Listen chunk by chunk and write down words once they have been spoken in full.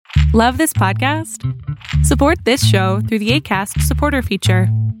Love this podcast? Support this show through the Acast supporter feature.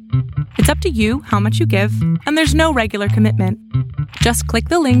 It's up to you how much you give, and there's no regular commitment. Just click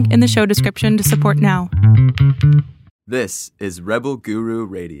the link in the show description to support now. This is Rebel Guru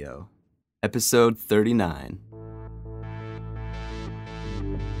Radio, episode 39.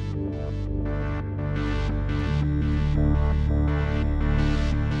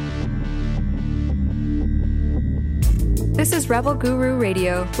 This is Rebel Guru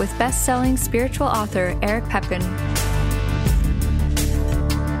Radio with best-selling spiritual author Eric Pepin.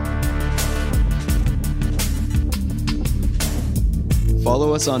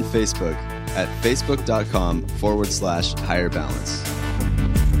 Follow us on Facebook at facebook.com/higher balance.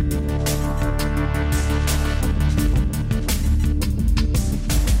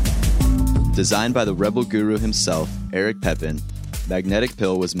 Designed by the Rebel Guru himself, Eric Pepin, Magnetic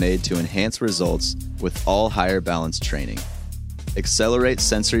Pill was made to enhance results with all higher balance training, accelerate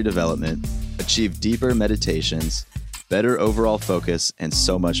sensory development, achieve deeper meditations, better overall focus, and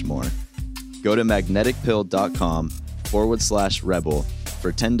so much more. Go to magneticpill.com/rebel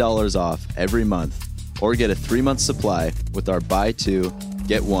for $10 off every month, or get a 3-month supply with our buy 2,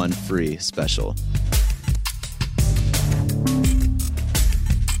 get 1 free special.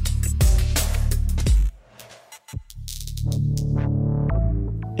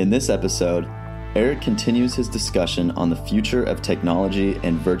 In this episode, Eric continues his discussion on the future of technology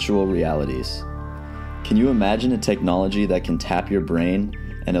and virtual realities. Can you imagine a technology that can tap your brain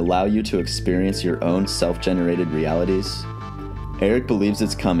and allow you to experience your own self-generated realities? Eric believes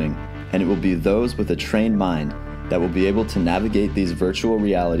it's coming, and it will be those with a trained mind that will be able to navigate these virtual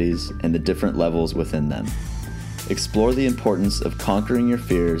realities and the different levels within them. Explore the importance of conquering your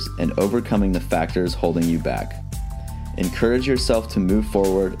fears and overcoming the factors holding you back. Encourage yourself to move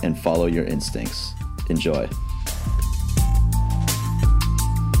forward and follow your instincts. Enjoy.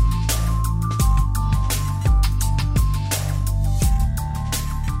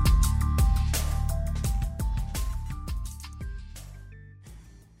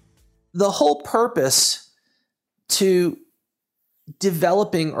 The whole purpose to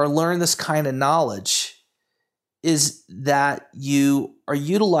developing or learn this kind of knowledge is that you are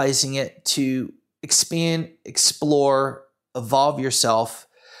utilizing it to expand, explore, evolve yourself,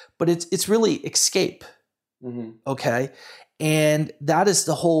 but it's really escape. Okay? And that is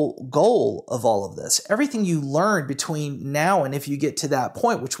the whole goal of all of this. Everything you learn between now and if you get to that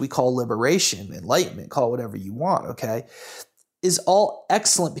point, which we call liberation, enlightenment, call it whatever you want, okay, is all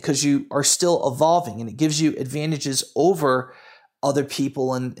excellent because you are still evolving and it gives you advantages over other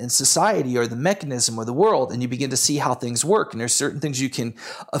people in society or the mechanism or the world, and you begin to see how things work. And there's certain things you can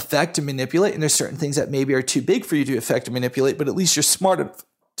affect and manipulate, and there's certain things that maybe are too big for you to affect or manipulate, but at least you're smart enough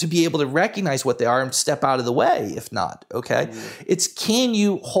to be able to recognize what they are and step out of the way, if not, okay? It's can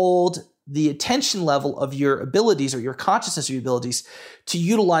you hold the attention level of your abilities or your consciousness of your abilities to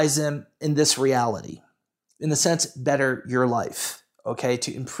utilize them in this reality, in the sense, better your life. Okay,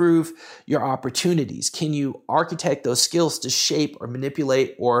 to improve your opportunities. Can you architect those skills to shape or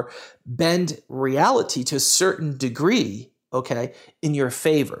manipulate or bend reality to a certain degree, okay, in your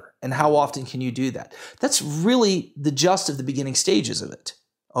favor? And how often can you do that? That's really the gist of the beginning stages of it,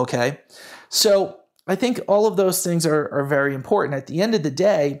 okay? So I think all of those things are very important. At the end of the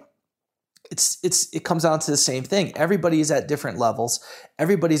day, it comes down to the same thing. Everybody is at different levels.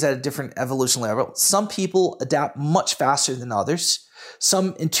 Everybody's at a different evolution level. Some people adapt much faster than others.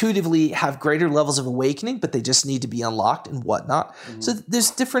 Some intuitively have greater levels of awakening, but they just need to be unlocked and whatnot. So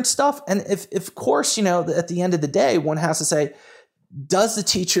there's different stuff. And if of course, at the end of the day, one has to say, does the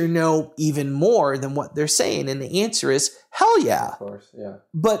teacher know even more than what they're saying? And the answer is, hell yeah. Of course, yeah.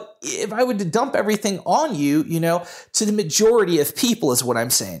 But if I were to dump everything on you, to the majority of people is what I'm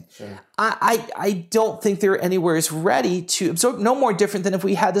saying. Sure. I don't think they're anywhere as ready to absorb. No more different than if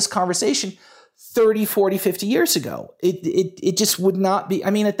we had this conversation 30, 40, 50 years ago. It just would not be.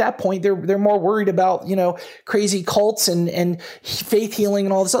 I mean, at that point, they're more worried about, crazy cults and faith healing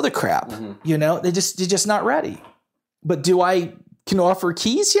and all this other crap. They're just not ready. But can offer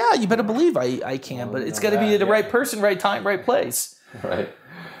keys? Yeah, you better believe I can. But it's got to be the right person, right time, right place. Right.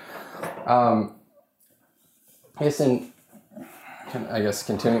 I guess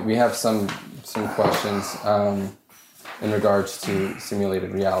continuing, we have some questions in regards to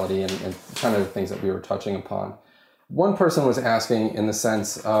simulated reality and kind of the things that we were touching upon. One person was asking in the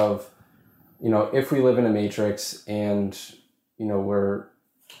sense of, if we live in a matrix and, we're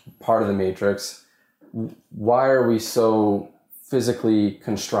part of the matrix, why are we so physically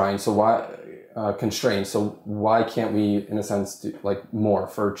constrained? So why can't we, in a sense, do,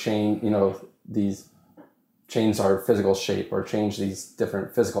 morph or change, these change our physical shape or change these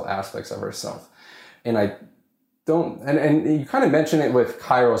different physical aspects of ourselves. And I don't, and you kind of mention it with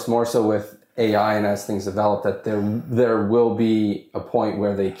Kairos more so with AI, and as things develop, that there will be a point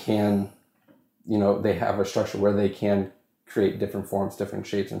where they can, they have a structure where they can create different forms, different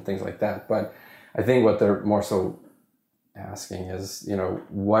shapes, and things like that. But I think what they're more so asking is,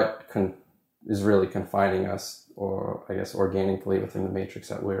 what is really confining us, or I guess organically within the matrix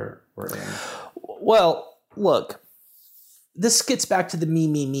that we're in. Well, look, this gets back to the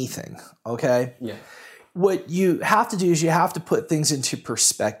me thing, okay? Yeah. What you have to do is you have to put things into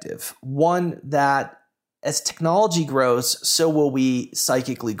perspective. One, that as technology grows, so will we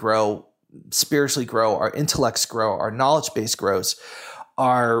psychically grow, spiritually grow, our intellects grow, our knowledge base grows,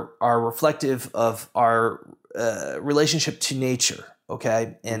 are reflective of our relationship to nature,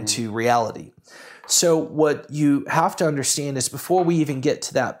 okay, and to reality. So what you have to understand is before we even get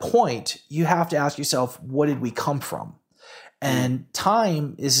to that point, you have to ask yourself, what did we come from? And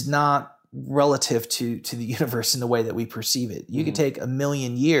time is not relative to the universe in the way that we perceive it. You could take 1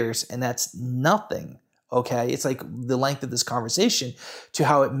 million years and that's nothing. Okay. It's like the length of this conversation to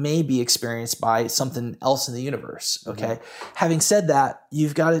how it may be experienced by something else in the universe. Okay. Having said that,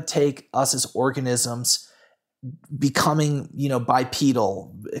 you've got to take us as organisms becoming,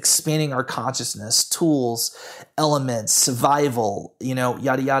 bipedal, expanding our consciousness, tools, elements, survival,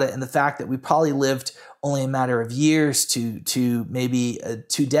 yada, yada. And the fact that we probably lived only a matter of years to maybe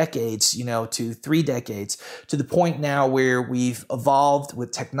 2 decades, to 3 decades, to the point now where we've evolved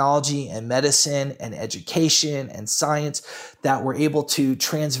with technology and medicine and education and science that we're able to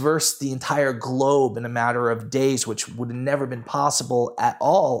transverse the entire globe in a matter of days, which would have never been possible at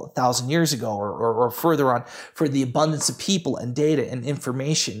all 1,000 years ago or further on, for the abundance of people and data and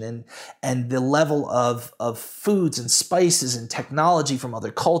information and the level of foods and spices and technology from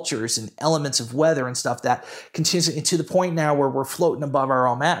other cultures and elements of weather and stuff that continues to the point now where we're floating above our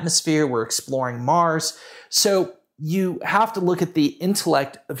own atmosphere, we're exploring Mars. So you have to look at the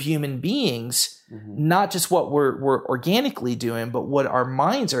intellect of human beings, not just what we're organically doing, but what our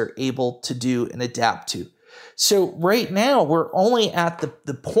minds are able to do and adapt to. So right now we're only at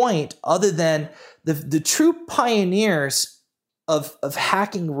the point, other than the true pioneers of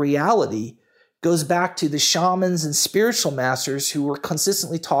hacking reality, goes back to the shamans and spiritual masters who were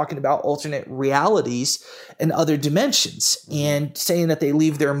consistently talking about alternate realities and other dimensions and saying that they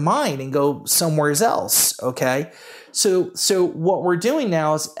leave their mind and go somewhere else, okay? So what we're doing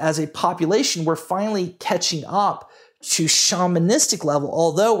now is, as a population, we're finally catching up to shamanistic level,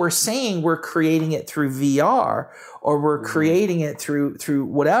 although we're saying we're creating it through VR or we're creating it through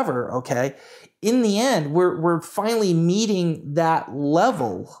whatever, okay? In the end, we're finally meeting that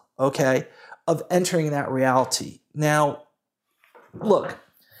level, okay, of entering that reality. Now, look,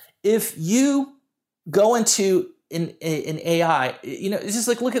 if you go into an AI, it's just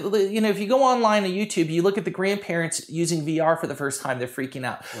like, look at, if you go online on YouTube, you look at the grandparents using VR for the first time, they're freaking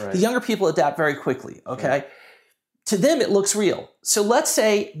out. Right. The younger people adapt very quickly, okay? Sure. To them, it looks real. So let's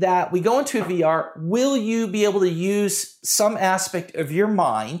say that we go into a VR. Will you be able to use some aspect of your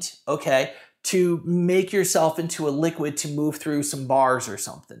mind, okay, to make yourself into a liquid to move through some bars or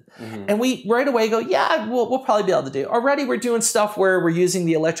something? And we right away go, yeah, we'll probably be able to do it. Already we're doing stuff where we're using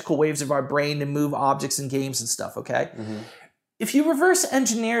the electrical waves of our brain to move objects in games and stuff, okay? If you reverse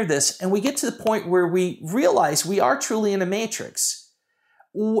engineer this and we get to the point where we realize we are truly in a matrix,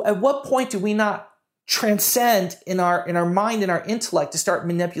 at what point do we not transcend in our mind and our intellect to start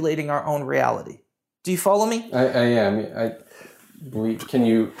manipulating our own reality? Do you follow me? I am. Can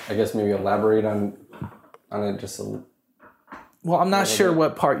you, I guess, maybe elaborate on it just a little? Well, I'm not sure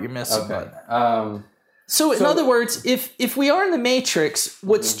what part you're missing. Okay. But. So in other words, if we are in the matrix,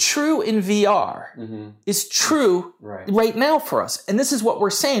 what's true in VR is true right now for us. And this is what we're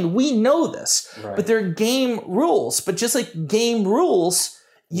saying. We know this, but they're game rules. But just like game rules,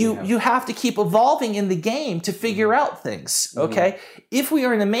 you have to keep evolving in the game to figure out things, okay? If we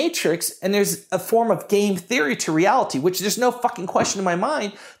are in the matrix and there's a form of game theory to reality, which there's no fucking question in my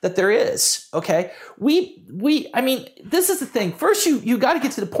mind that there is, okay? I mean, this is the thing. First, you got to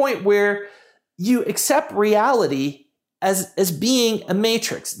get to the point where you accept reality as being a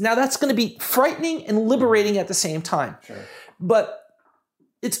matrix. Now, that's going to be frightening and liberating at the same time. Sure. But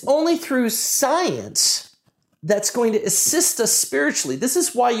it's only through science that's going to assist us spiritually. This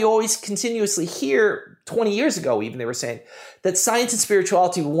is why you always continuously hear, 20 years ago even, they were saying that science and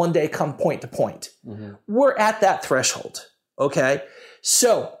spirituality will one day come point to point. We're at that threshold, okay?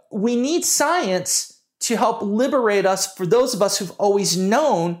 So we need science to help liberate us, for those of us who've always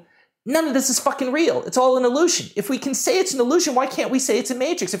known none of this is fucking real. It's all an illusion. If we can say it's an illusion, why can't we say it's a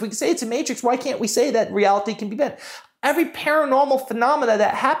matrix? If we can say it's a matrix, why can't we say that reality can be bent? Every paranormal phenomena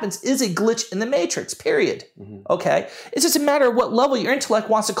that happens is a glitch in the matrix, period. Okay? It's just a matter of what level your intellect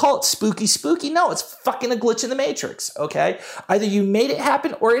wants to call it. Spooky. No, it's fucking a glitch in the matrix. Okay? Either you made it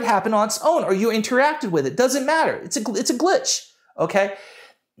happen or it happened on its own or you interacted with it. Doesn't matter. It's a glitch. Okay?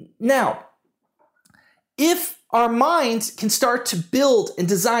 Now, if our minds can start to build and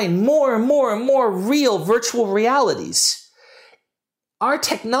design more and more real virtual realities, our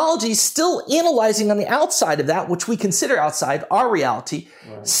technology is still analyzing on the outside of that, which we consider outside our reality,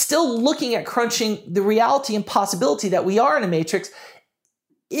 still looking at crunching the reality and possibility that we are in a matrix.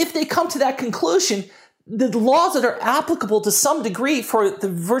 If they come to that conclusion, the laws that are applicable to some degree for the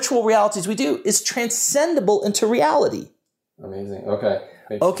virtual realities we do is transcendable into reality. Amazing. Okay.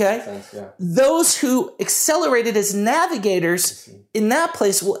 Okay. Sense, yeah. Those who accelerated as navigators in that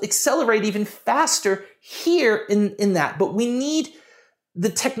place will accelerate even faster here in that. But we need the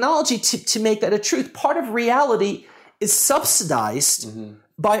technology to make that a truth. Part of reality is subsidized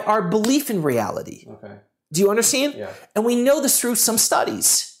by our belief in reality. Okay. Do you understand? Yeah. And we know this through some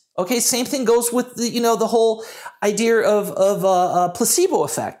studies. Okay, same thing goes with the whole idea of placebo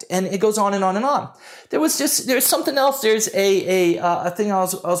effect, and it goes on and on and on. There's something else. There's a thing I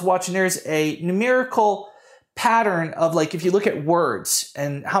was watching. There's a numerical pattern of, like, if you look at words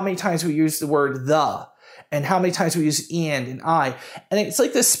and how many times we use the word the, and how many times we use and I, and it's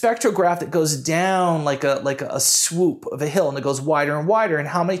like this spectrograph that goes down like a swoop of a hill, and it goes wider and wider, and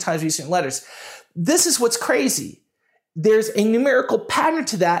how many times we use certain letters. This is what's crazy. There's a numerical pattern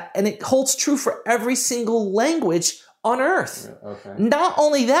to that, and it holds true for every single language on Earth. Okay. Not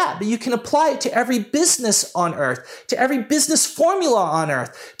only that, but you can apply it to every business on Earth, to every business formula on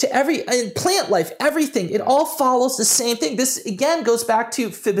Earth, to every plant life, everything. It all follows the same thing. This, again, goes back to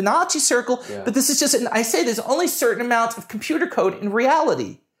Fibonacci circle, but this is just, I say there's only certain amounts of computer code in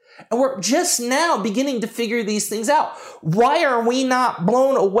reality. And we're just now beginning to figure these things out. Why are we not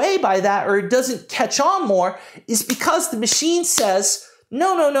blown away by that, or it doesn't catch on more, is because the machine says,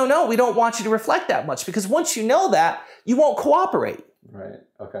 no, we don't want you to reflect that much, because once you know that, you won't cooperate. Right,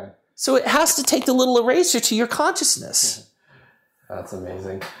 okay. So it has to take the little eraser to your consciousness. That's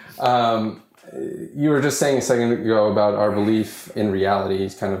amazing. You were just saying a second ago about our belief in reality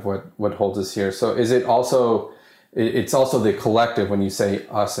is kind of what holds us here. So is it also... It's also the collective when you say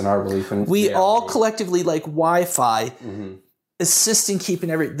us and our belief in we reality. all collectively, like Wi-Fi, assist in keeping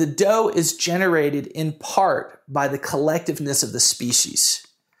the dough is generated in part by the collectiveness of the species.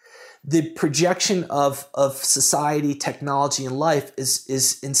 The projection of society, technology, and life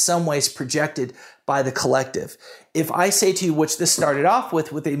is in some ways projected by the collective. If I say to you, which this started off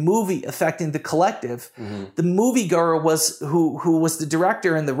with a movie affecting the collective, the moviegoer who was the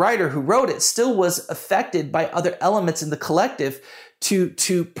director and the writer who wrote it still was affected by other elements in the collective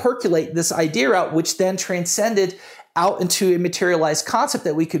to percolate this idea out, which then transcended out into a materialized concept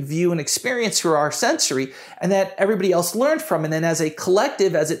that we could view and experience through our sensory, and that everybody else learned from. And then as a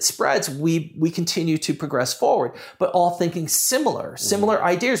collective, as it spreads, we continue to progress forward, but all thinking similar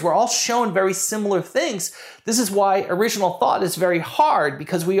ideas. We're all shown very similar things. This is why original thought is very hard,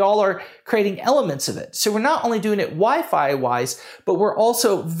 because we all are creating elements of it. So we're not only doing it Wi-Fi wise, but we're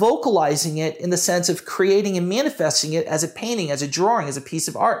also vocalizing it in the sense of creating and manifesting it as a painting, as a drawing, as a piece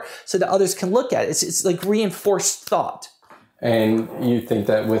of art, so that others can look at it. It's like reinforced thought. And you think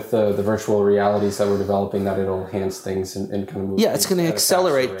that with the virtual realities that we're developing, that it'll enhance things and kind of move. Yeah, it's going to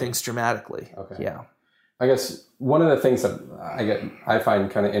accelerate things dramatically. Okay. Yeah. I guess one of the things that I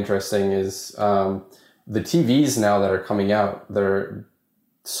find kind of interesting is the TVs now that are coming out. They're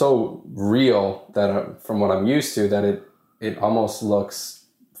so real that from what I'm used to, that it almost looks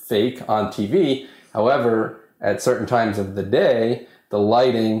fake on TV. However, at certain times of the day, the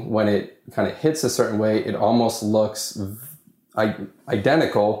lighting, when it kind of hits a certain way, it almost looks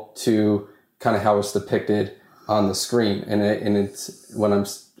identical to kind of how it's depicted on the screen. And it's when I'm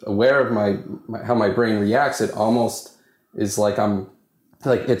aware of how my brain reacts, it almost is like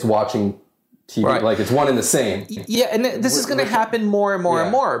it's watching TV, right. Like it's one and the same. Yeah, and this is going to happen more and more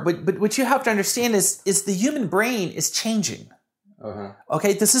and more. But what you have to understand is the human brain is changing. Uh-huh.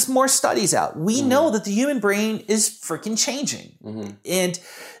 Okay, this is more studies out. We know that the human brain is freaking changing. And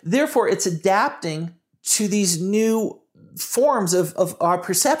therefore, it's adapting to these new forms of our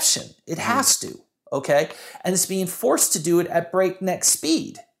perception. It has to, okay? And it's being forced to do it at breakneck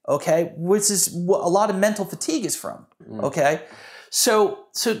speed, okay? Which is what a lot of mental fatigue is from, okay? So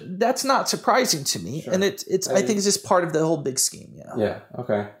that's not surprising to me. Sure. And I think it's just part of the whole big scheme, Yeah,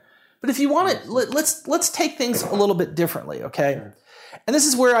 okay. But if you want it, let's take things a little bit differently, okay? Sure. And this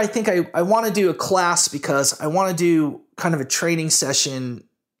is where I think I want to do a class, because I want to do kind of a training session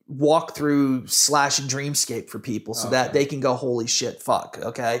walkthrough / dreamscape for people so that they can go, holy shit, fuck.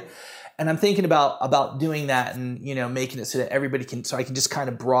 Okay. And I'm thinking about doing that and, making it so that everybody can, so I can just kind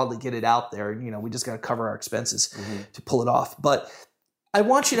of broadly get it out there. We just got to cover our expenses to pull it off. But I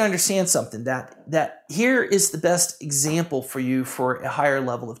want you to understand something, that here is the best example for you for a higher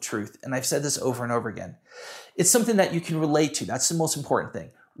level of truth. And I've said this over and over again. It's something that you can relate to. That's the most important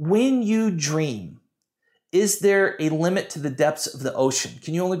thing. When you dream, is there a limit to the depths of the ocean?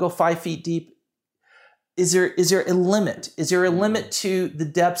 Can you only go 5 feet deep? Is there a limit? Is there a limit to the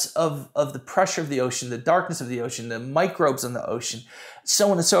depths of the pressure of the ocean, the darkness of the ocean, the microbes in the ocean, so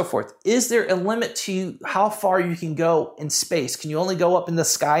on and so forth? Is there a limit to how far you can go in space? Can you only go up in the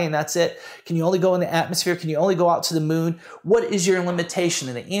sky and that's it? Can you only go in the atmosphere? Can you only go out to the moon? What is your limitation?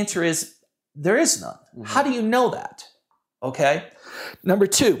 And the answer is there is none. How do you know that? Okay. Number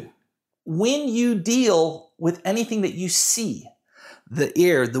 2, when you deal with anything that you see, the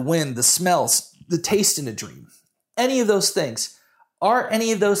air, the wind, the smells, the taste in a dream, any of those things, are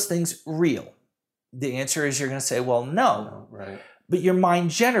any of those things real? The answer is you're going to say, well, no. Right. But your mind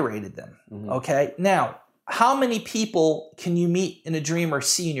generated them. Okay. Now, how many people can you meet in a dream or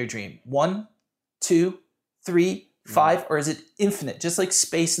see in your dream? 1, 2, 3, 5, or is it infinite? Just like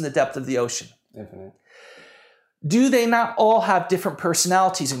space in the depth of the ocean. Infinite. Do they not all have different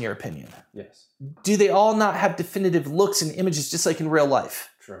personalities in your opinion? Yes. Do they all not have definitive looks and images just like in real life?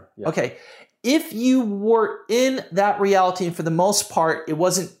 True. Yeah. Okay. If you were in that reality, and for the most part, it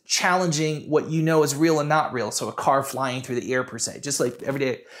wasn't challenging what you know is real and not real, so a car flying through the air per se, just like every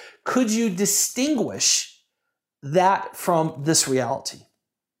day, could you distinguish that from this reality?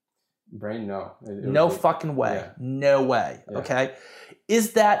 Brain, no. No fucking way. Yeah. No way. Yeah. Okay.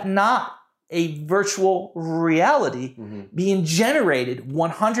 Is that not a virtual reality being generated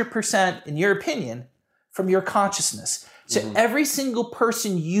 100%, in your opinion, from your consciousness? So every single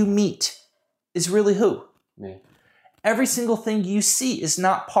person you meet is really who? Me. Every single thing you see is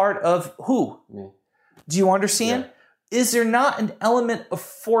not part of who? Me. Do you understand? Yeah. Is there not an element of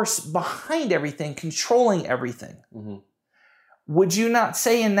force behind everything, controlling everything? Would you not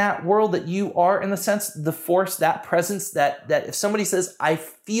say in that world that you are, in the sense, the force, that presence, that if somebody says, I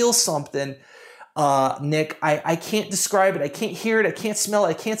feel something, Nick, I can't describe it, I can't hear it, I can't smell it,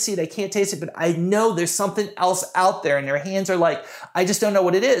 I can't see it, I can't taste it, but I know there's something else out there, and their hands are like, I just don't know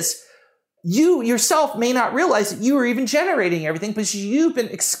what it is. You yourself may not realize that you are even generating everything because you've been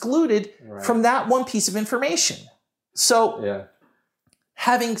excluded from that one piece of information. So,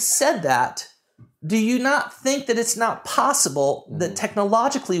 having said that, do you not think that it's not possible that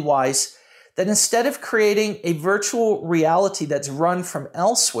technologically wise, that instead of creating a virtual reality that's run from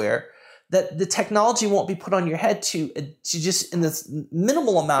elsewhere, that the technology won't be put on your head to just, in this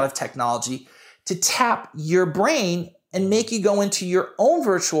minimal amount of technology, to tap your brain and make you go into your own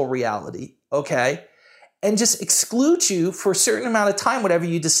virtual reality, okay, and just exclude you for a certain amount of time, whatever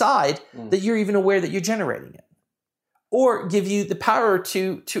you decide, that you're even aware that you're generating it? Or give you the power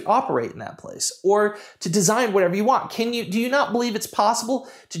to operate in that place, or to design whatever you want. Do you not believe it's possible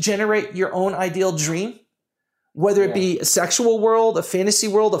to generate your own ideal dream? Whether it be a sexual world, a fantasy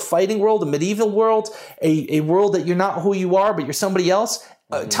world, a fighting world, a medieval world, a world that you're not who you are, but you're somebody else.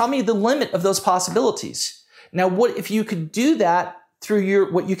 Tell me the limit of those possibilities. Now, what if you could do that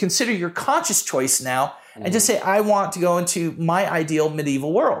through what you consider your conscious choice now, and just say, I want to go into my ideal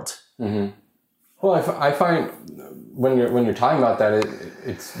medieval world? Well, I find when you're talking about that,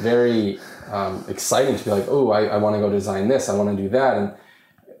 it's very exciting to be like, oh, I want to go design this, I want to do that,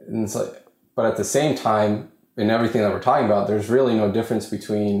 and it's like, but at the same time, in everything that we're talking about, there's really no difference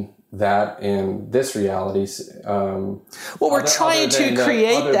between that and this reality. Well, we're trying to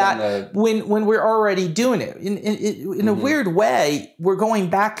create that when we're already doing it. In a weird way, we're going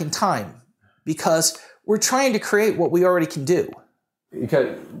back in time because we're trying to create what we already can do.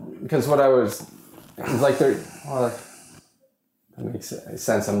 Because what I was, it's like that makes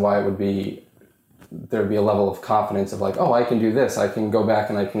sense on why it would be, there'd be a level of confidence of like, oh, I can do this. I can go back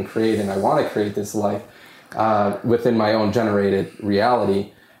and I can create, and I want to create this life within my own generated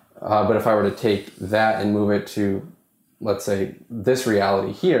reality. But if I were to take that and move it to, let's say, this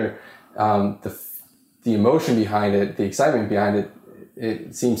reality here, the emotion behind it, the excitement behind it,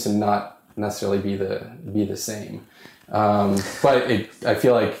 it seems to not necessarily be the same. But I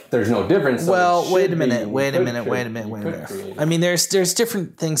feel like there's no difference. So well, wait a minute. I mean, there's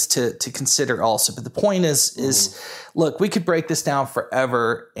different things to consider also, but the point is look, we could break this down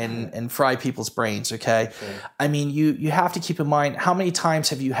forever and fry people's brains. Okay, sure. I mean, you have to keep in mind, how many times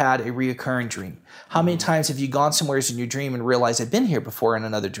have you had a reoccurring dream? How many times have you gone somewhere in your dream and realized I've been here before in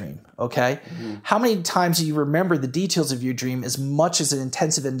another dream? Okay, how many times do you remember the details of your dream as much as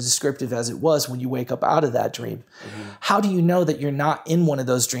intensive and descriptive as it was when you wake up out of that dream? How do you know that you're not in one of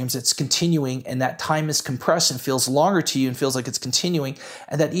those dreams that's continuing and that time is compressed and feels longer to you and feels like it's continuing,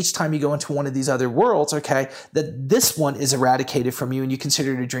 and that each time you go into one of these other worlds, okay, that this one is eradicated from you and you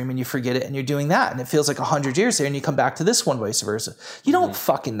consider it a dream and you forget it and you're doing that and it feels like 100 years there and you come back to this one, vice versa. You don't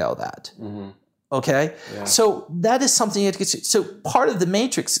fucking know that. Okay? Yeah. So that is something you have to get. So part of the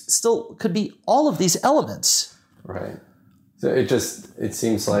matrix still could be all of these elements. Right. So it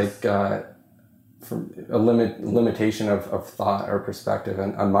seems like from a limitation of thought or perspective,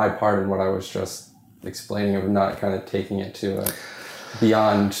 and on my part, and what I was just explaining, of not kind of taking it to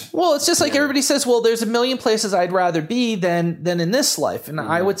beyond. Well, it's just like everybody says, well, there's a million places I'd rather be than in this life. And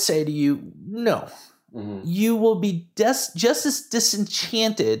I would say to you, no. You will be just as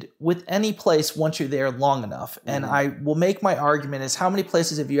disenchanted with any place once you're there long enough. And I will make my argument is, how many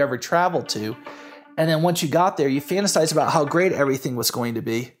places have you ever traveled to? And then once you got there, you fantasize about how great everything was going to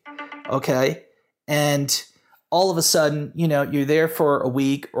be. Okay? And all of a sudden, you're there for a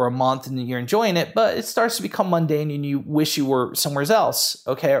week or a month and you're enjoying it, but it starts to become mundane and you wish you were somewhere else,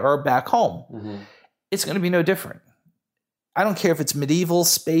 okay, or back home. It's going to be no different. I don't care if it's medieval,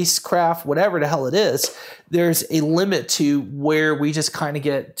 spacecraft, whatever the hell it is. There's a limit to where we just kind of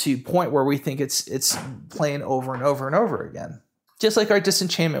get to a point where we think it's playing over and over and over again. Just like our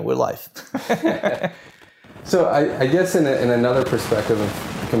disenchantment with life. So I guess in another perspective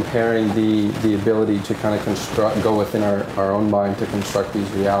of comparing the ability to kind of go within our own mind to construct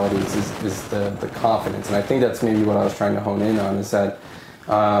these realities is the confidence. And I think that's maybe what I was trying to hone in on, is that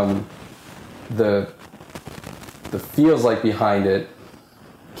the feels like behind it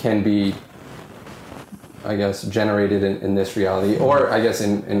can be, I guess, generated in this reality, or I guess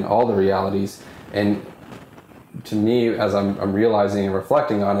in all the realities. And to me, as I'm realizing and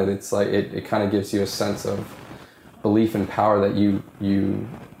reflecting on it, it's like it kind of gives you a sense of belief and power that you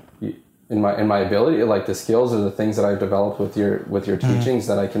in my ability, like the skills or the things that I've developed with your teachings,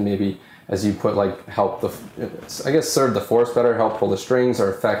 that I can maybe, as you put, like help serve the force better, help pull the strings, or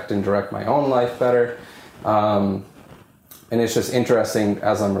affect and direct my own life better. And it's just interesting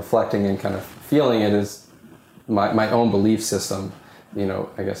as I'm reflecting and kind of feeling it, is my own belief system,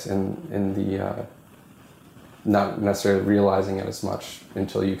 I guess in the not necessarily realizing it as much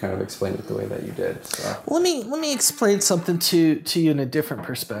until you kind of explained it the way that you did. So. Let me explain something to you in a different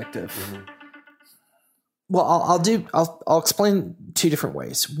perspective. Well, I'll explain two different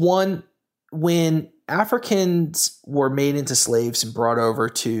ways. One, when Africans were made into slaves and brought over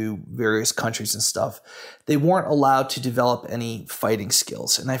to various countries and stuff, they weren't allowed to develop any fighting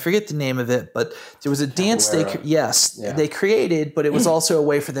skills. And I forget the name of it, but there was a dance they created, but it was also a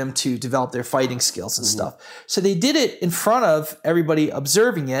way for them to develop their fighting skills and stuff. So they did it in front of everybody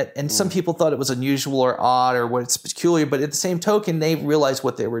observing it, and some people thought it was unusual or odd or what's peculiar, but at the same token, they realized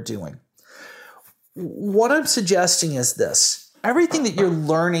what they were doing. What I'm suggesting is this. Everything that you're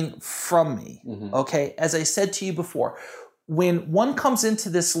learning from me, okay, as I said to you before, when one comes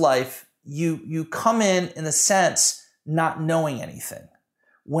into this life, you come in a sense, not knowing anything.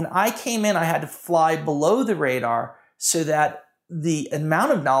 When I came in, I had to fly below the radar so that the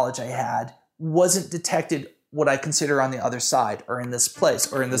amount of knowledge I had wasn't detected what I consider on the other side, or in this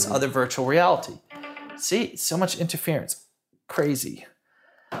place, or in this other virtual reality. See, so much interference. Crazy.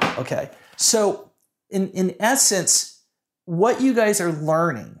 Okay, so in essence, what you guys are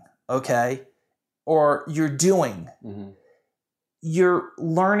learning, okay, or you're doing, you're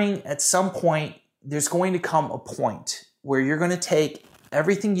learning at some point, there's going to come a point where you're going to take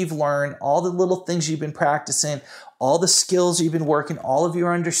everything you've learned, all the little things you've been practicing, all the skills you've been working, all of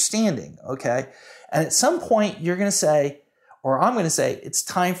your understanding, okay? And at some point, you're going to say, or I'm going to say, it's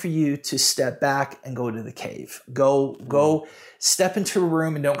time for you to step back and go to the cave. Go step into a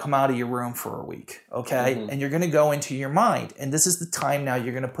room and don't come out of your room for a week, okay? And you're going to go into your mind. And this is the time now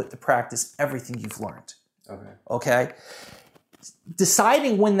you're going to put to practice everything you've learned, okay?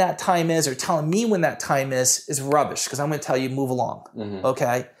 Deciding when that time is, or telling me when that time is rubbish, because I'm going to tell you, move along,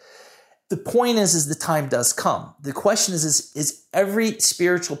 okay? The point is the time does come. The question is every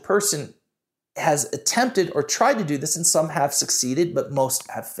spiritual person has attempted or tried to do this, and some have succeeded, but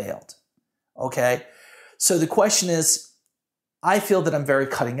most have failed. Okay? So the question is, I feel that I'm very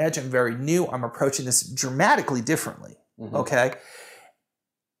cutting edge, I'm very new, I'm approaching this dramatically differently. Okay.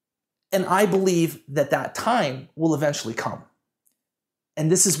 And I believe that time will eventually come.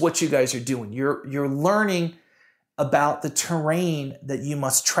 And this is what you guys are doing. You're learning about the terrain that you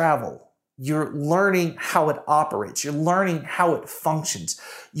must travel. You're learning how it operates. You're learning how it functions.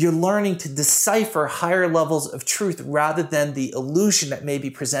 You're learning to decipher higher levels of truth rather than the illusion that may be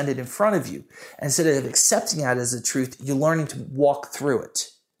presented in front of you. Instead of accepting that as a truth, you're learning to walk through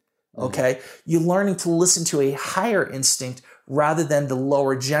it. Okay? You're learning to listen to a higher instinct rather than the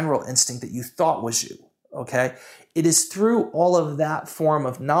lower general instinct that you thought was you. Okay? It is through all of that form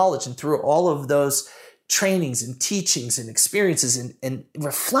of knowledge and through all of those trainings and teachings and experiences and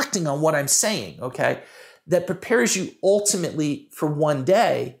reflecting on what I'm saying, okay, that prepares you ultimately for one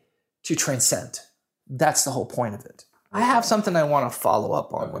day to transcend. That's the whole point of it. I have something I want to follow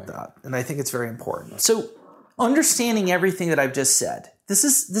up on with that, and I think it's very important. So understanding everything that I've just said, this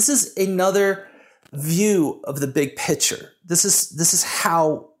is another view of the big picture. This is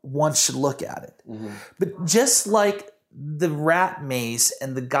how one should look at it. But just like the rat maze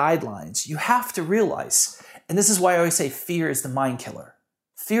and the guidelines, you have to realize, and this is why I always say fear is the mind killer.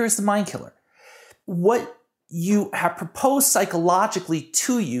 Fear is the mind killer. What you have proposed psychologically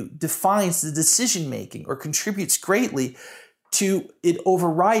to you defines the decision making or contributes greatly to it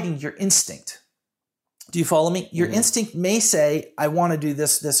overriding your instinct. Do you follow me? Your instinct may say, I want to do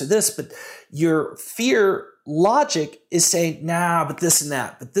this, this, or this, but your fear logic is saying, nah, but this and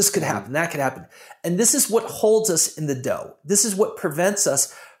that, but this could happen, that could happen. And this is what holds us in the dough. This is what prevents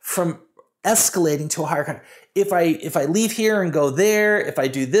us from escalating to a higher kind. If I leave here and go there, if I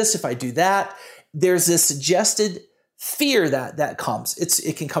do this, if I do that, there's this suggested fear that comes.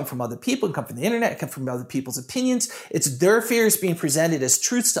 It can come from other people, it can come from the internet, it can come from other people's opinions. It's their fears being presented as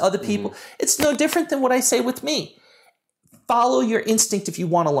truths to other people. It's no different than what I say with me. Follow your instinct if you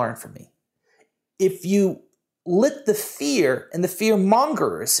want to learn from me. If you let the fear and the fear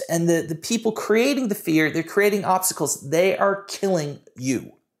mongers and the people creating the fear, they're creating obstacles, they are killing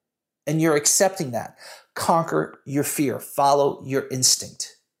you. And you're accepting that. Conquer your fear. Follow your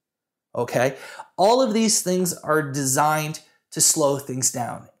instinct. Okay? All of these things are designed to slow things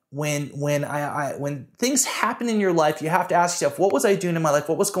down. When things happen in your life, you have to ask yourself, what was I doing in my life?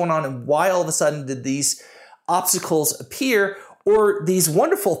 What was going on? And why all of a sudden did these obstacles appear? Or these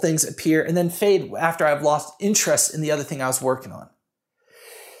wonderful things appear and then fade after I've lost interest in the other thing I was working on.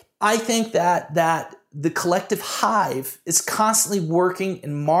 I think that the collective hive is constantly working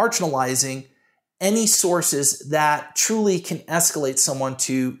and marginalizing any sources that truly can escalate someone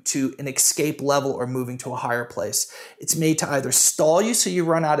to an escape level or moving to a higher place. It's made to either stall you so you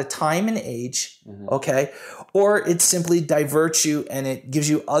run out of time and age, okay, or it simply diverts you and it gives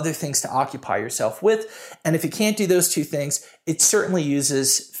you other things to occupy yourself with. And if it can't do those two things, it certainly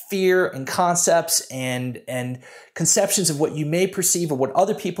uses fear and concepts and conceptions of what you may perceive or what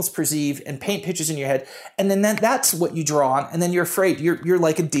other people perceive and paint pictures in your head. And then that's what you draw on. And then you're afraid. You're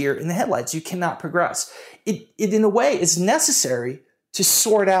like a deer in the headlights. You cannot progress. It in a way is necessary to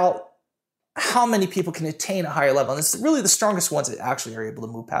sort out how many people can attain a higher level. And it's really the strongest ones that actually are able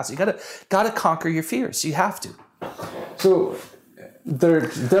to move past. You gotta conquer your fears. You have to. So there are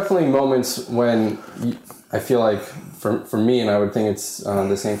definitely moments when I feel like for me, and I would think it's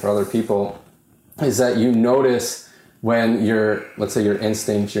the same for other people, is that you notice when let's say your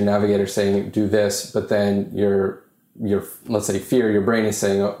instinct, your navigator saying do this, but then your let's say fear, your brain is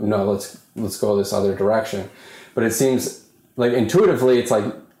saying, oh, no, let's go this other direction. But it seems like intuitively, it's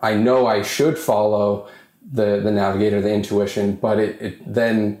like I know I should follow the navigator, the intuition, but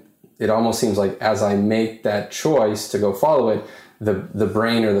it almost seems like as I make that choice to go follow it, the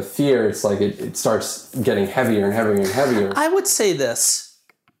brain or the fear, it's like it starts getting heavier and heavier and heavier. I would say this.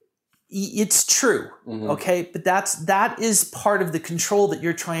 It's true, okay? But that is part of the control that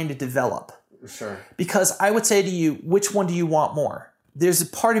you're trying to develop. Sure. Because I would say to you, which one do you want more? There's a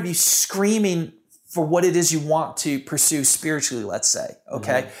part of you screaming for what it is you want to pursue spiritually, let's say,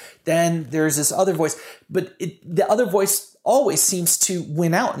 okay? Then there's this other voice, but the other voice always seems to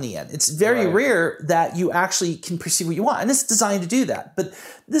win out in the end. It's very rare that you actually can perceive what you want, and it's designed to do that. But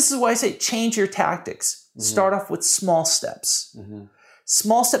this is why I say change your tactics. Start off with small steps.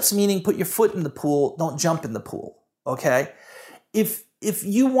 Small steps meaning put your foot in the pool, don't jump in the pool, okay? If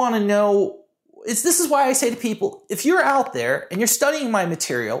you want to know, this is why I say to people, if you're out there and you're studying my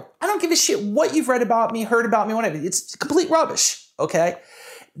material, I don't give a shit what you've read about me, heard about me, whatever. It's complete rubbish, okay?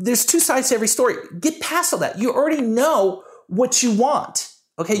 There's two sides to every story. Get past all that. You already know what you want,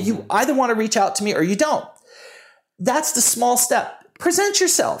 okay? You either want to reach out to me or you don't. That's the small step. Present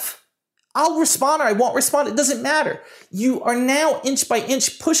yourself. I'll respond or I won't respond. It doesn't matter. You are now inch by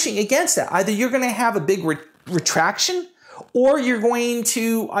inch pushing against that. Either you're going to have a big retraction, or you're going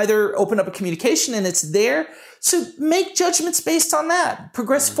to either open up a communication and it's there. So make judgments based on that.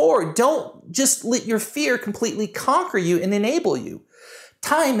 Progress forward. Don't just let your fear completely conquer you and enable you.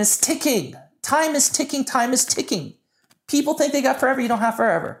 Time is ticking. Time is ticking. Time is ticking. People think they got forever. You don't have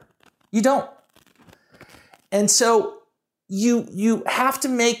forever. You don't. And so you have to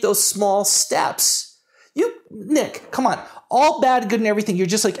make those small steps. Nick, come on. All bad, good, and everything. You're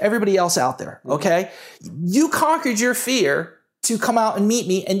just like everybody else out there, okay? You conquered your fear to come out and meet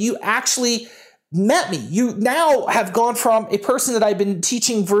me, and you actually met me. You now have gone from a person that I've been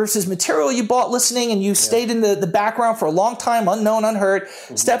teaching versus material you bought listening, and you stayed in the background for a long time, unknown, unheard,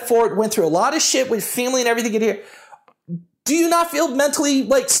 stepped forward, went through a lot of shit with family and everything in here. Do you not feel mentally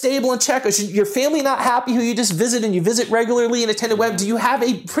like stable and check? Is your family not happy who you just visit and you visit regularly and attend a web? Do you have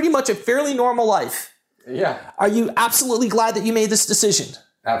pretty much a fairly normal life? Yeah. Are you absolutely glad that you made this decision?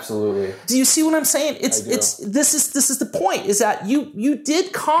 Absolutely. Do you see what I'm saying? This is the point, is that you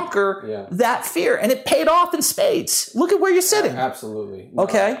did conquer that fear, and it paid off in spades. Look at where you're sitting. Absolutely. No,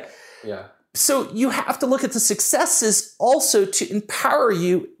 okay? Yeah. So you have to look at the successes also to empower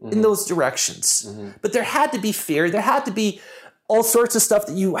you in those directions. But there had to be fear. There had to be all sorts of stuff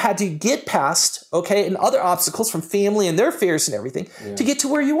that you had to get past, okay, and other obstacles from family and their fears and everything to get to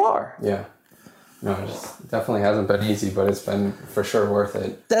where you are. Yeah. No, it definitely hasn't been easy, but it's been for sure worth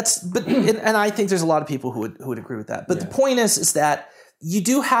it. And I think there's a lot of people who would agree with that. But the point is that you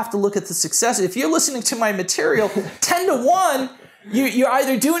do have to look at the success. If you're listening to my material, 10-1, you're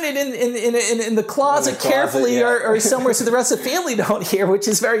either doing it in the closet carefully or somewhere so the rest of the family don't hear, which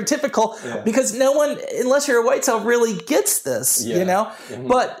is very typical because no one, unless you're a white cell, really gets this, you know?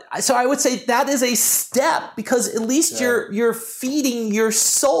 But so I would say that is a step, because at least you're feeding your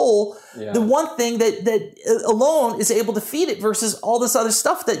soul the one thing that alone is able to feed it versus all this other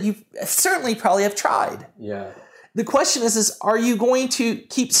stuff that you certainly probably have tried. Yeah. The question is are you going to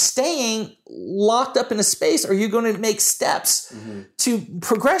keep staying locked up in a space, or are you going to make steps to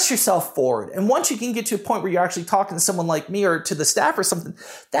progress yourself forward? And once you can get to a point where you're actually talking to someone like me or to the staff or something,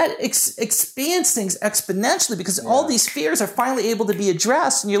 that expands things exponentially, because all these fears are finally able to be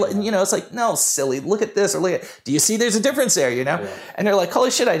addressed. And you're like, it's like, no, silly, look at this, or look at, do you see there's a difference there, And they're like,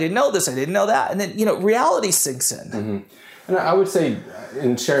 holy shit, I didn't know this, I didn't know that. And then, reality sinks in. And I would say,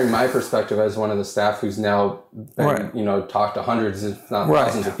 in sharing my perspective as one of the staff who's now been, talked to hundreds, if not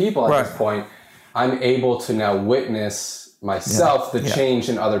thousands of people at this point, I'm able to now witness myself the change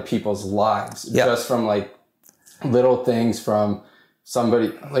in other people's lives, just from like little things, from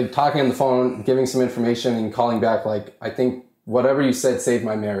somebody like talking on the phone, giving some information and calling back, like, I think whatever you said saved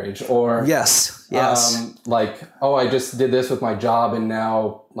my marriage, or like, oh, I just did this with my job and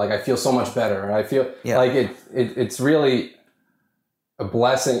now like I feel so much better. I feel like it's really a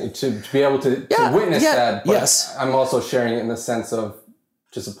blessing to be able to witness that. But I'm also sharing it in the sense of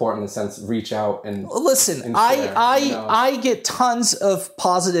to support, in the sense reach out and listen. And share, I get tons of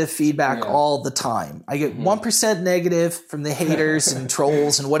positive feedback all the time. I get 1% negative from the haters and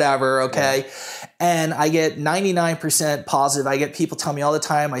trolls and whatever. Okay. And I get 99% positive. I get people tell me all the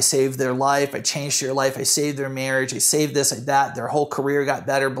time, I saved their life, I changed their life, I saved their marriage, I saved this, that, their whole career got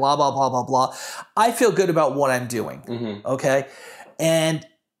better, blah, blah, blah, blah, blah. I feel good about what I'm doing. Okay. And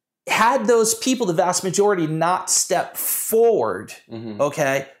had those people, the vast majority, not stepped forward,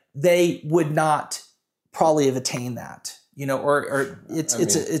 okay, they would not probably have attained that, or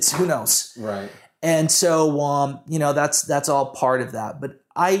it's who knows. Right. And so, that's all part of that. But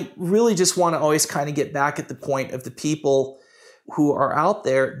I really just want to always kind of get back at the point of the people who are out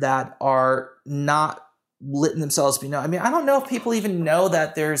there that are not letting themselves be known. I mean, I don't know if people even know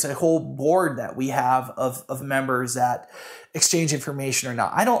that there's a whole board that we have of members that exchange information or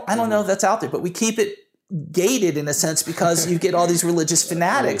not. I don't know if that's out there, but we keep it gated in a sense because you get all these religious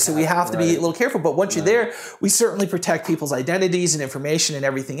fanatics, so we have to be a little careful. But once you're there, we certainly protect people's identities and information and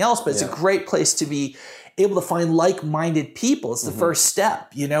everything else. But it's a great place to be able to find like-minded people. It's the first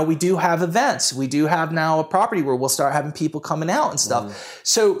step. We do have events. We do have now a property where we'll start having people coming out and stuff.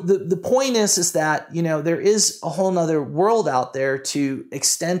 So the point is that, there is a whole nother world out there to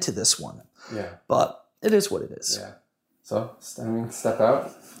extend to this one. Yeah. But it is what it is. Yeah. So, step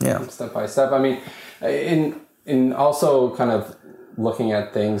out. Yeah. Step by step. I mean, in also kind of looking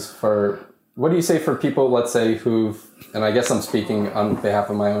at things for, what do you say for people, let's say, who've, and I guess I'm speaking on behalf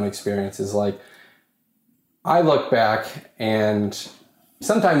of my own experiences, like, I look back and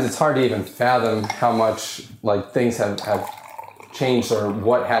sometimes it's hard to even fathom how much like things have changed or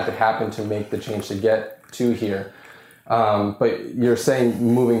what had to happen to make the change to get to here. But you're saying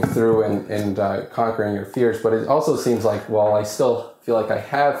moving through and conquering your fears, but it also seems like, well, I still feel like I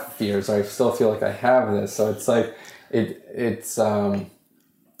have fears, or I still feel like I have this. So it's like, it's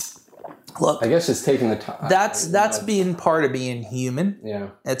Look, I guess just taking the time. That's being part of being human. Yeah.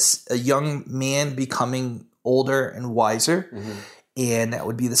 It's a young man becoming older and wiser. Mm-hmm. And that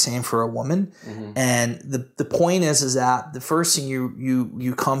would be the same for a woman. Mm-hmm. And the point is that the first thing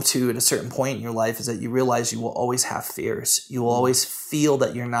you come to at a certain point in your life is that you realize you will always have fears. You will always feel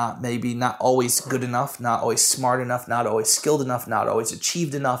that you're not always good enough, not always smart enough, not always skilled enough, not always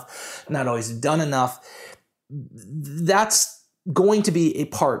achieved enough, not always done enough. That's going to be a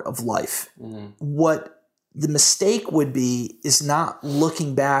part of life. Mm-hmm. What the mistake would be is not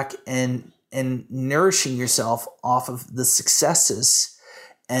looking back and nourishing yourself off of the successes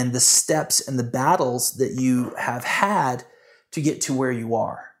and the steps and the battles that you have had to get to where you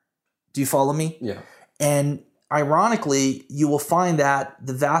are. Do you follow me? Yeah. And ironically, you will find that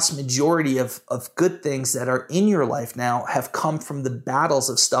the vast majority of good things that are in your life now have come from the battles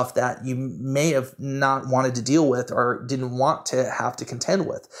of stuff that you may have not wanted to deal with or didn't want to have to contend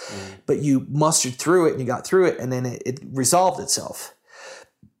with. But you mustered through it and you got through it, and then it resolved itself.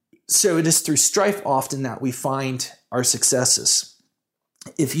 So it is through strife often that we find our successes.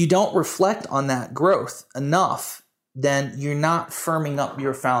 If you don't reflect on that growth enough, then you're not firming up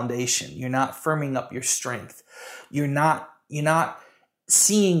your foundation. You're not firming up your strength. You're not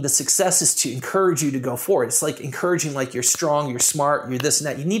seeing the successes to encourage you to go forward. It's like encouraging, like, you're strong, you're smart, you're this and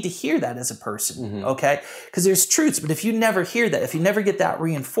that. You need to hear that as a person, okay? Because there's truths, but if you never hear that, if you never get that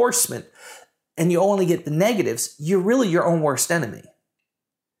reinforcement and you only get the negatives, you're really your own worst enemy.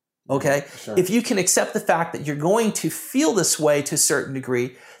 Okay. Sure. If you can accept the fact that you're going to feel this way to a certain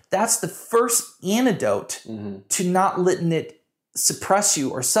degree, that's the first antidote to not letting it suppress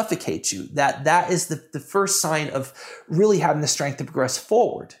you or suffocate you. That is the first sign of really having the strength to progress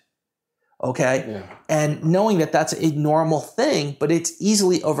forward. Okay. Yeah. And knowing that that's a normal thing, but it's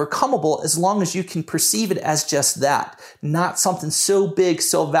easily overcomable as long as you can perceive it as just that, not something so big,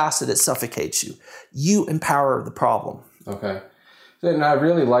 so vast that it suffocates you. You empower the problem. Okay. And I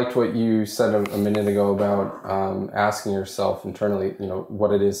really liked what you said a minute ago about asking yourself internally,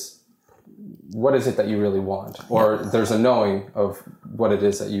 what is it that you really want? Or there's a knowing of what it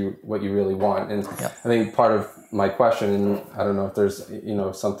is that what you really want. And I think part of my question, and I don't know if there's,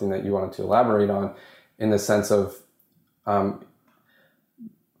 something that you wanted to elaborate on in the sense of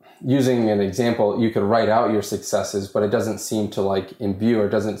using an example, you could write out your successes, but it doesn't seem to imbue or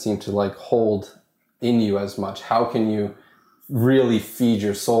doesn't seem to hold in you as much. How can you really feed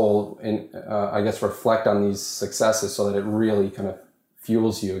your soul and I guess reflect on these successes so that it really kind of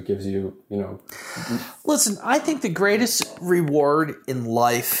fuels you, it gives you, Listen, I think the greatest reward in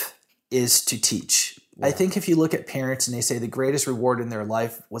life is to teach. Yeah. I think if you look at parents and they say the greatest reward in their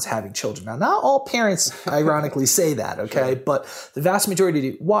life was having children. Now, not all parents ironically say that, okay? Sure. But the vast majority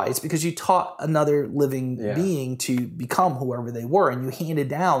do. Why? It's because you taught another living being to become whoever they were, and you handed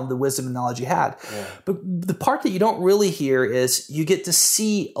down the wisdom and knowledge you had. Yeah. But the part that you don't really hear is you get to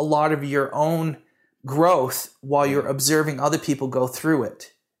see a lot of your own growth while you're observing other people go through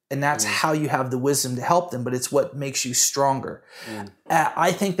it. And that's how you have the wisdom to help them, but it's what makes you stronger.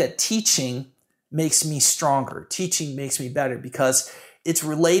 I think that teaching makes me stronger. Teaching makes me better because it's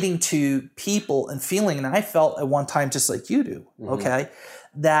relating to people and feeling. And I felt at one time, just like you do, okay,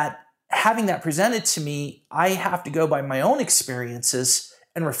 that having that presented to me, I have to go by my own experiences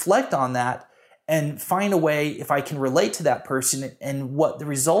and reflect on that and find a way, if I can relate to that person and what the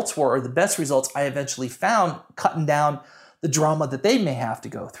results were, or the best results I eventually found, cutting down the drama that they may have to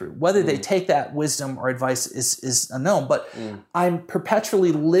go through. Whether they take that wisdom or advice is unknown, but I'm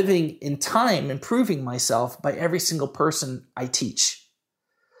perpetually living in time, improving myself by every single person I teach.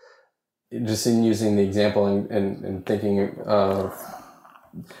 Just in using the example and thinking of,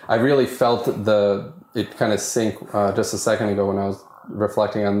 I really felt it kind of sink just a second ago when I was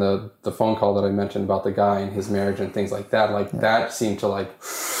reflecting on the phone call that I mentioned about the guy and his marriage and things like that. That seemed to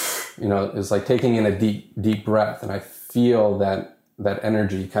it was like taking in a deep breath, and I feel that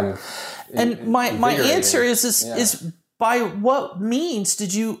energy kind of. And my answer is by what means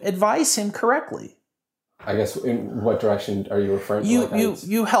did you advise him correctly? I guess in what direction are you referring to?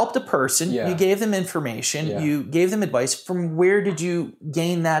 You helped a person. Yeah. You gave them information. Yeah. You gave them advice. From where did you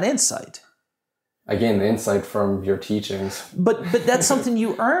gain that insight? I gained the insight from your teachings. But that's something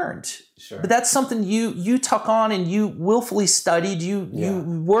you earned. Sure. But that's something you took on and you willfully studied.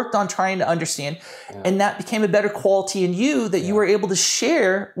 You worked on trying to understand. Yeah. And that became a better quality in you that you were able to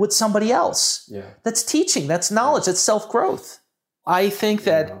share with somebody else. Yeah. That's teaching. That's knowledge. That's self-growth. I think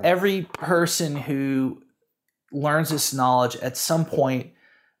that every person who learns this knowledge at some point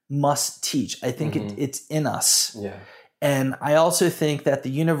must teach. I think it's in us. Yeah. And I also think that the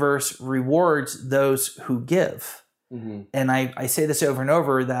universe rewards those who give. Mm-hmm. And I say this over and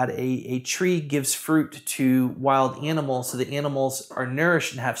over, that a tree gives fruit to wild animals, so the animals are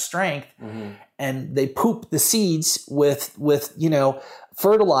nourished and have strength, and they poop the seeds with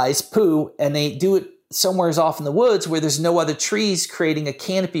fertilized poo, and they do it somewhere off in the woods where there's no other trees, creating a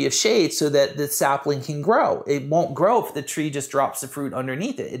canopy of shade so that the sapling can grow. It won't grow if the tree just drops the fruit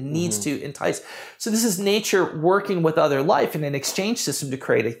underneath it. It needs to entice. So this is nature working with other life in an exchange system to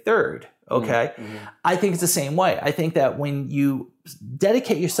create a third. Okay. I think it's the same way. I think that when you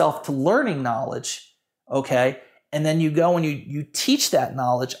dedicate yourself to learning knowledge, okay, and then you go and you teach that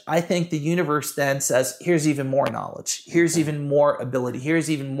knowledge, I think the universe then says, here's even more knowledge. Here's even more ability. Here's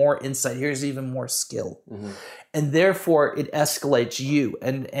even more insight. Here's even more skill. And therefore it escalates you.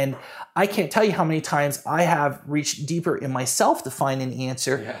 And I can't tell you how many times I have reached deeper in myself to find an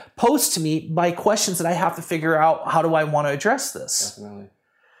answer posed to me by questions that I have to figure out, how do I want to address this? Definitely.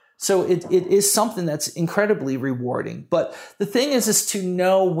 So it is something that's incredibly rewarding. But the thing is to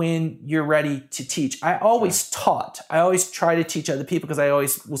know when you're ready to teach. I always taught. I always try to teach other people because I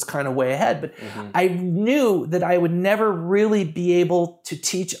always was kind of way ahead. But I knew that I would never really be able to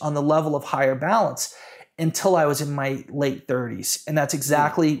teach on the level of higher balance until I was in my late 30s. And that's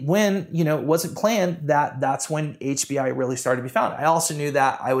exactly when, it wasn't planned, that's when HBI really started to be found. I also knew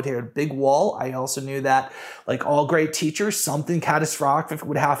that I would hit a big wall. I also knew that, like all great teachers, something catastrophic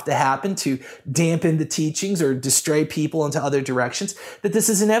would have to happen to dampen the teachings or distray people into other directions, that this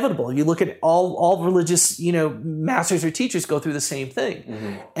is inevitable. You look at all religious, masters or teachers go through the same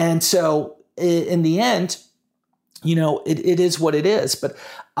thing. And so in the end, it is what it is. But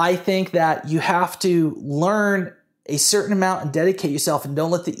I think that you have to learn a certain amount and dedicate yourself, and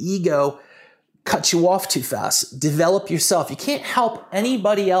don't let the ego cut you off too fast. Develop yourself. You can't help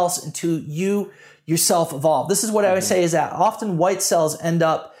anybody else until you yourself evolve. This is what I would say, is that often white cells end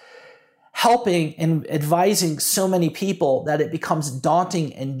up helping and advising so many people that it becomes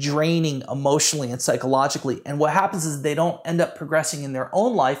daunting and draining emotionally and psychologically. And what happens is they don't end up progressing in their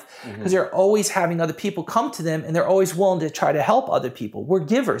own life because they're always having other people come to them, and they're always willing to try to help other people. We're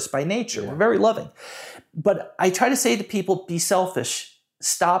givers by nature. We're very loving. But I try to say to people, be selfish.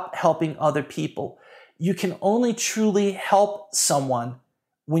 Stop helping other people. You can only truly help someone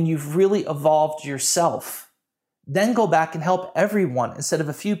when you've really evolved yourself. Then go back and help everyone instead of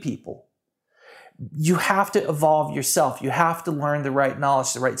a few people. You have to evolve yourself. You have to learn the right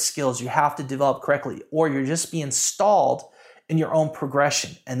knowledge, the right skills. You have to develop correctly, or you're just being stalled in your own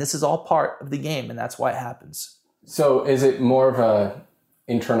progression. And this is all part of the game, and that's why it happens. So is it more of a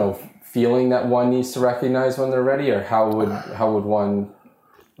internal feeling that one needs to recognize when they're ready, or how would one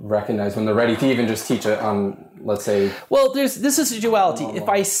recognize when they're ready to even just teach it on, let's say... Well, this is a duality. If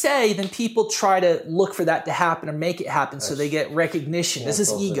I say, then people try to look for that to happen or make it happen so they get recognition. This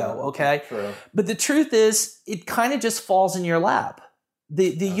is ego, okay? True. But the truth is, it kind of just falls in your lap.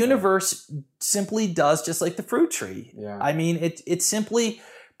 The universe simply does, just like the fruit tree. Yeah. I mean, it simply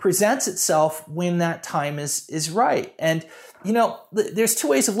presents itself when that time is right. And, there's two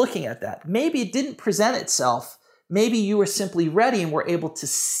ways of looking at that. Maybe it didn't present itself. Maybe you were simply ready and were able to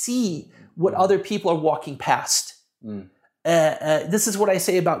see what other people are walking past. This is what I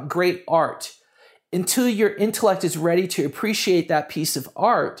say about great art. Until your intellect is ready to appreciate that piece of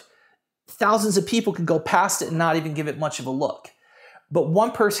art, thousands of people can go past it and not even give it much of a look. But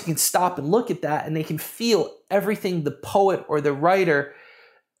one person can stop and look at that, and they can feel everything the poet or the writer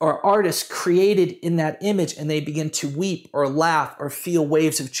or artist created in that image, and they begin to weep or laugh or feel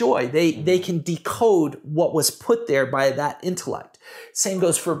waves of joy. They can decode what was put there by that intellect. Same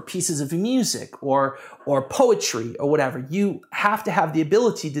goes for pieces of music or poetry or whatever. You have to have the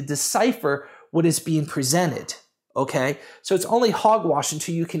ability to decipher what is being presented, okay? So it's only hogwash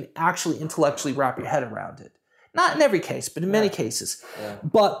until you can actually intellectually wrap your head around it. Not in every case, but in many cases. Yeah.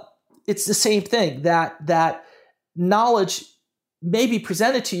 But it's the same thing, that knowledge may be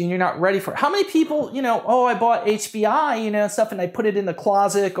presented to you and you're not ready for it. How many people, I bought HBI, stuff, and I put it in the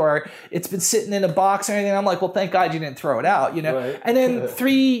closet, or it's been sitting in a box or anything. I'm like, well, thank God you didn't throw it out, Right. And then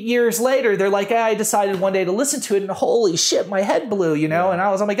 3 years later, they're like, I decided one day to listen to it, and holy shit, my head blew, And I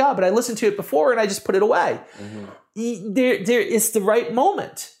was, oh my God, but I listened to it before and I just put it away. It's the right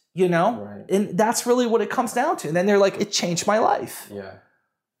moment, Right. And that's really what it comes down to. And then they're like, it changed my life. Yeah.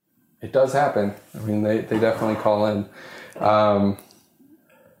 It does happen. I mean, they definitely call in.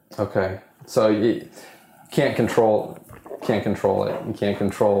 Okay, so you can't control it. You can't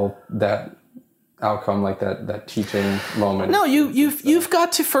control that outcome, like that teaching moment. No, you've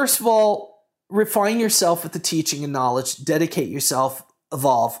got to, first of all, refine yourself with the teaching and knowledge, dedicate yourself,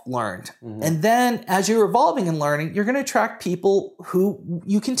 evolve, learn. And then as you're evolving and learning, you're going to attract people who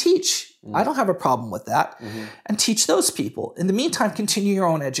you can teach. I don't have a problem with that. And teach those people. In the meantime, continue your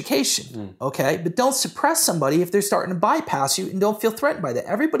own education. Okay. But don't suppress somebody if they're starting to bypass you, and don't feel threatened by that.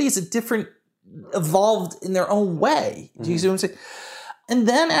 Everybody is a different, evolved in their own way. Do you see what I'm saying? And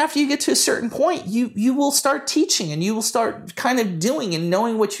then after you get to a certain point, you will start teaching, and you will start kind of doing and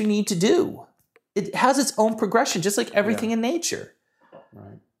knowing what you need to do. It has its own progression, just like everything in nature.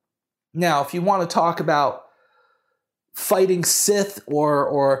 Right. Now, if you want to talk about fighting Sith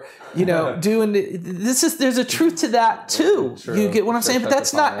or doing there's a truth to that too. True. You get what I'm saying? But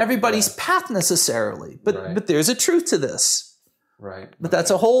that's not everybody's path necessarily. But there's a truth to this. Right. But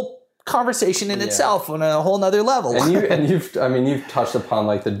that's a whole conversation in itself on a whole nother level. And you've touched upon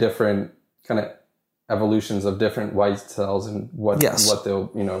like the different kind of evolutions of different white cells and what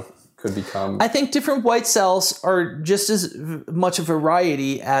they'll could become. I think different white cells are just as much a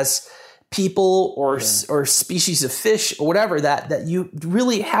variety as people or species of fish or whatever that you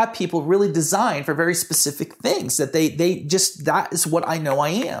really have people really designed for very specific things that they just, that is what I know I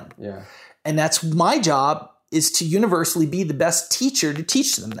am. Yeah. And that's my job, is to universally be the best teacher to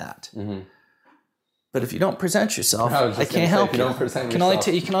teach them that. But if you don't present yourself, I can't help you.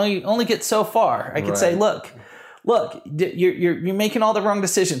 You can only get so far. I can say, look, you're making all the wrong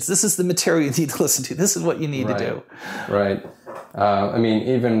decisions. This is the material you need to listen to. This is what you need to do. Right. I mean,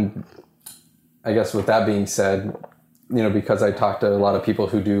 even, I guess with that being said, because I talk to a lot of people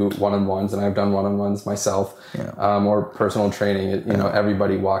who do one-on-ones, and I've done one-on-ones myself, or personal training,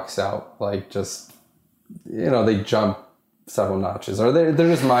 everybody walks out like just, they jump several notches, or they're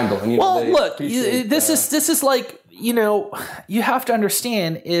just mind-blowing. This is like, you have to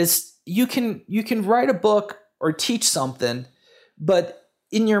understand is you can write a book or teach something, but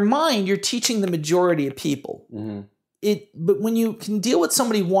in your mind, you're teaching the majority of people. But when you can deal with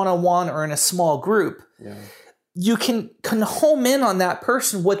somebody one-on-one or in a small group, you can home in on that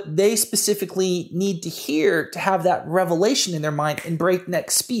person, what they specifically need to hear to have that revelation in their mind in breakneck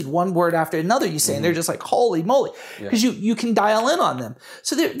speed, one word after another you say, and they're just like, holy moly, because you can dial in on them.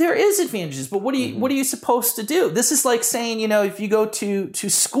 So there is advantages, but what are you supposed to do? This is like saying, if you go to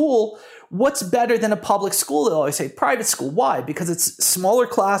school, what's better than a public school? They'll always say private school. Why? Because it's smaller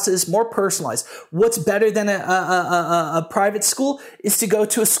classes, more personalized. What's better than a private school is to go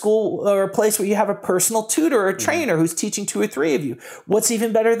to a school or a place where you have a personal tutor or a trainer who's teaching 2 or 3 of you. What's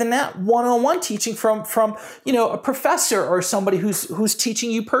even better than that? One-on-one teaching from a professor or somebody who's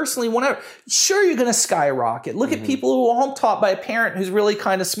teaching you personally, whatever. Sure, you're going to skyrocket. Look at people who are home taught by a parent who's really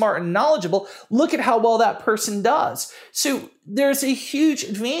kind of smart and knowledgeable. Look at how well that person does. So there's a huge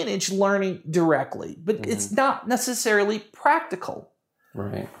advantage learning directly, but it's not necessarily practical.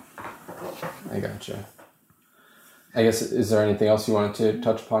 Right. I gotcha. I guess, is there anything else you wanted to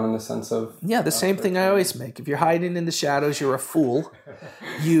touch upon in the sense of? Yeah, the same thing I always make. If you're hiding in the shadows, you're a fool.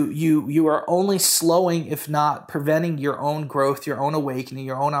 You are only slowing, if not preventing, your own growth, your own awakening,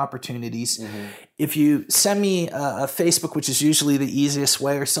 your own opportunities. If you send me a Facebook, which is usually the easiest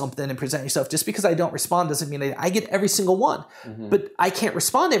way or something, and present yourself, just because I don't respond doesn't mean I get every single one. But I can't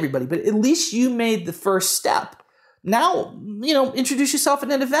respond to everybody. But at least you made the first step. Now, introduce yourself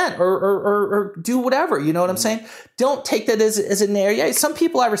at an event or do whatever. You know what I'm saying? Don't take that as an area. Some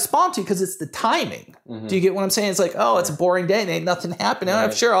people I respond to because it's the timing. Do you get what I'm saying? It's like, oh, it's a boring day and ain't nothing happening.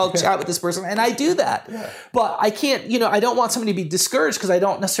 I'm sure I'll chat with this person. And I do that. But I can't, I don't want somebody to be discouraged because I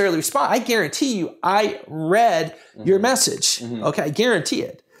don't necessarily respond. I guarantee you, I read your message. Okay, I guarantee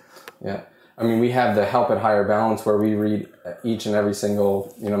it. Yeah. I mean, we have the Help at Higher Balance where we read each and every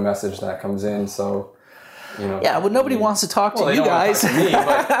single, message that comes in. So, nobody wants to talk to you guys. Talk to me,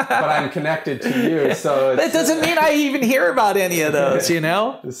 but I'm connected to you, so that doesn't mean I even hear about any of those,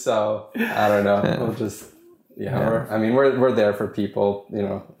 So I don't know. We'll just we're there for people,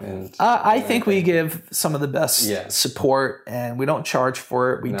 and I think we give some of the best support, and we don't charge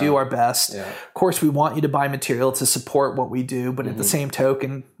for it. We do our best. Of course, we want you to buy material to support what we do, but at the same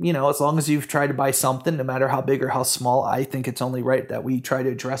token, as long as you've tried to buy something, no matter how big or how small, I think it's only right that we try to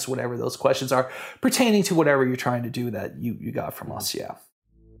address whatever those questions are pertaining to whatever you're trying to do that you got from us. Yeah.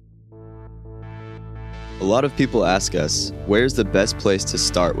 A lot of people ask us, where's the best place to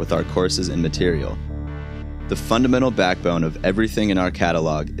start with our courses and material? The fundamental backbone of everything in our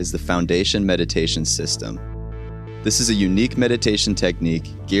catalog is the Foundation Meditation System. This is a unique meditation technique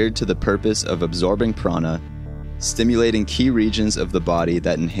geared to the purpose of absorbing prana, stimulating key regions of the body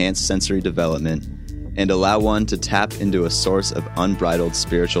that enhance sensory development, and allow one to tap into a source of unbridled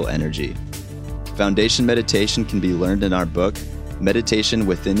spiritual energy. Foundation meditation can be learned in our book, Meditation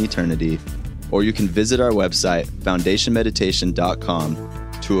Within Eternity, or you can visit our website,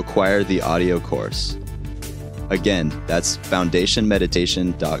 foundationmeditation.com, to acquire the audio course. Again, that's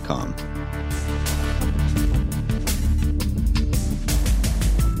foundationmeditation.com.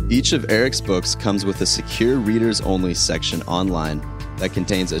 Each of Eric's books comes with a secure readers-only section online that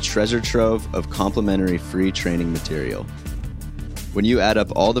contains a treasure trove of complimentary free training material. When you add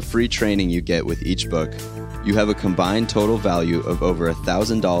up all the free training you get with each book, you have a combined total value of over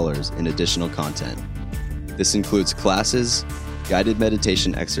 $1,000 in additional content. This includes classes, guided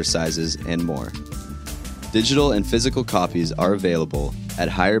meditation exercises, and more. Digital and physical copies are available at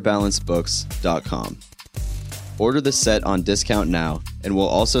higherbalancebooks.com. Order the set on discount now, and we'll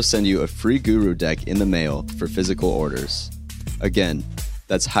also send you a free Guru deck in the mail for physical orders. Again,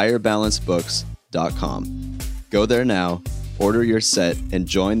 that's higherbalancebooks.com. Go there now, order your set, and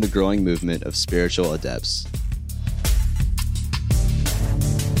join the growing movement of spiritual adepts.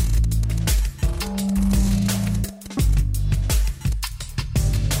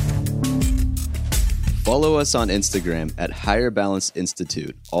 Follow us on Instagram at Higher Balance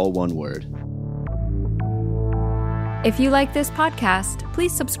Institute, all one word. If you like this podcast,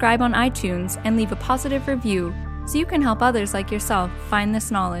 please subscribe on iTunes and leave a positive review so you can help others like yourself find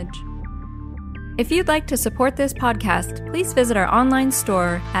this knowledge. If you'd like to support this podcast, please visit our online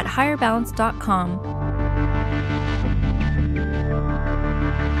store at higherbalance.com.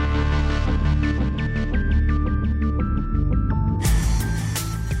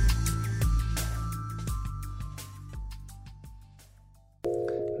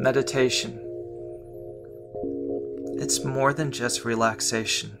 Meditation. It's more than just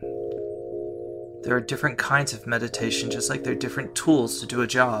relaxation. There are different kinds of meditation, just like there are different tools to do a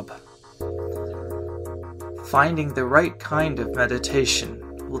job. Finding the right kind of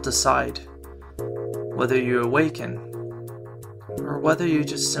meditation will decide whether you awaken or whether you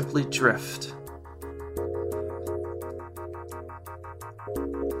just simply drift.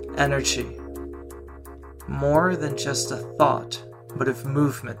 Energy. More than just a thought, but of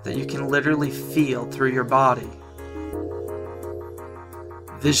movement that you can literally feel through your body.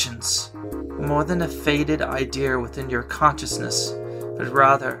 Visions, more than a faded idea within your consciousness, but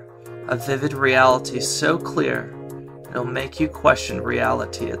rather a vivid reality so clear it'll make you question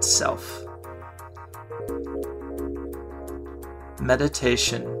reality itself.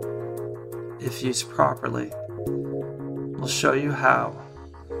 Meditation, if used properly, will show you how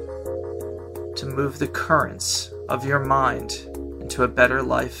to move the currents of your mind into a better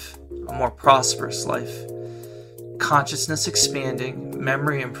life, a more prosperous life, consciousness expanding,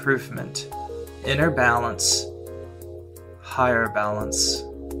 memory improvement, inner balance, higher balance.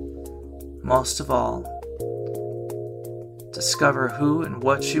 Most of all, discover who and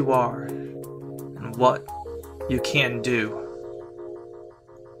what you are and what you can do.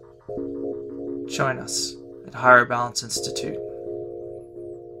 Join us at Higher Balance Institute.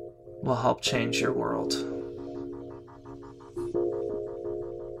 We'll help change your world.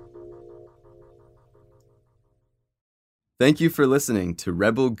 Thank you for listening to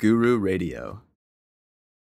Rebel Guru Radio.